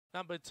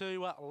number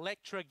 2,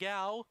 Electra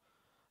Gal.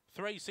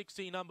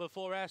 360, number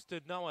 4,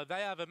 Aston Noah.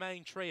 They are the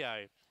main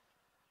trio.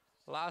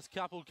 Last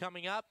couple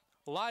coming up.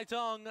 Light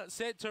On,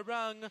 set to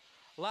run.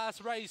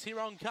 Last race here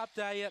on Cup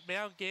Day at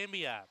Mount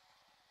Gambier.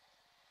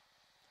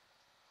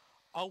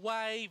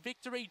 Away,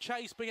 Victory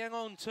Chase began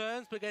on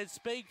turns, but gets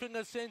speed from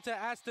the centre,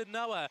 Aston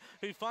Noah,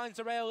 who finds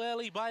the rail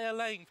early by a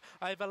length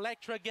over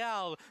Electra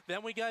Gal.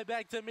 Then we go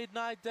back to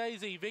Midnight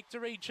Daisy,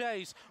 Victory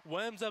Chase,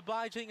 Worms Are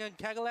Biting and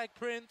Cadillac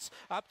Prince,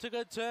 up to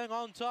the turn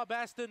on top,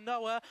 Aston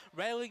Noah,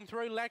 railing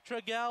through Electra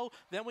Gal.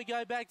 Then we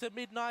go back to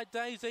Midnight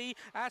Daisy,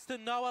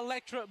 Aston Noah,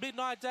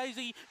 Midnight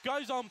Daisy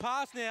goes on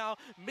past now,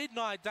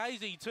 Midnight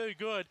Daisy too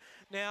good.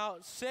 Now,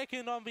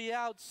 second on the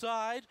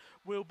outside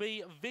will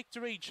be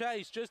Victory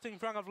Chase, just in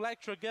front of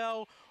Electra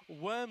Gal.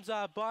 Worms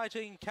Are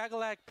Biting,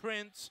 Cadillac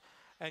Prince,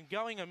 and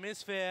going a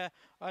misfare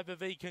over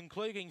the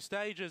concluding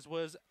stages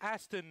was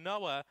Aston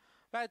Noah.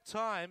 That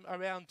time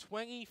around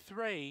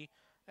 23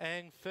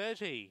 and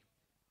 30.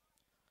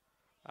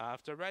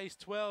 After race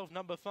 12,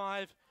 number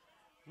 5,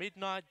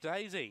 Midnight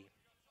Daisy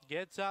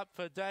gets up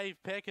for Dave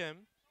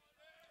Peckham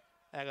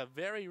at a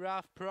very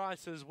rough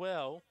price as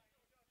well.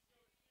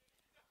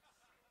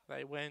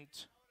 They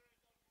went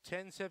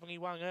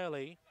 10.71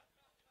 early,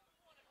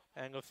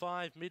 and the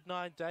 5,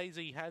 Midnight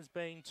Daisy, has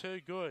been too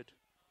good.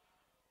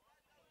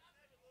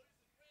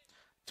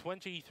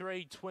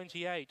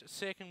 23.28.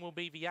 Second will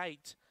be the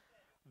 8,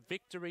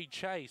 Victory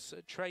Chase,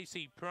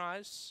 Tracy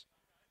Price.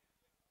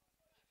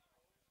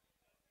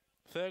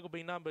 Third will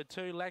be number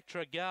 2,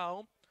 Electra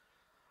Gal,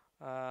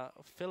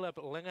 Philip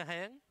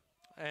Lingerhan.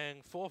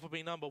 And fourth will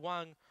be number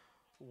 1,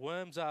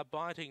 Worms Are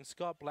Biting,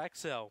 Scott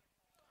Blacksell.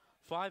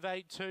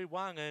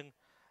 5.821, and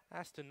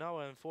Aston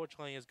Noah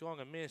unfortunately has gone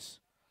amiss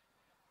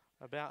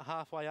about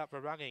halfway up the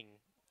running.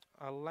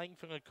 A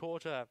length and a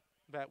quarter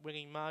that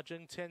winning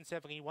margin,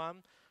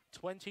 10.71,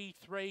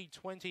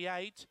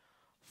 23.28,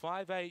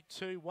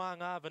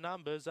 5.821 are the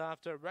numbers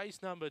after race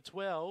number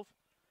 12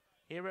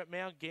 here at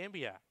Mount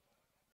Gambier.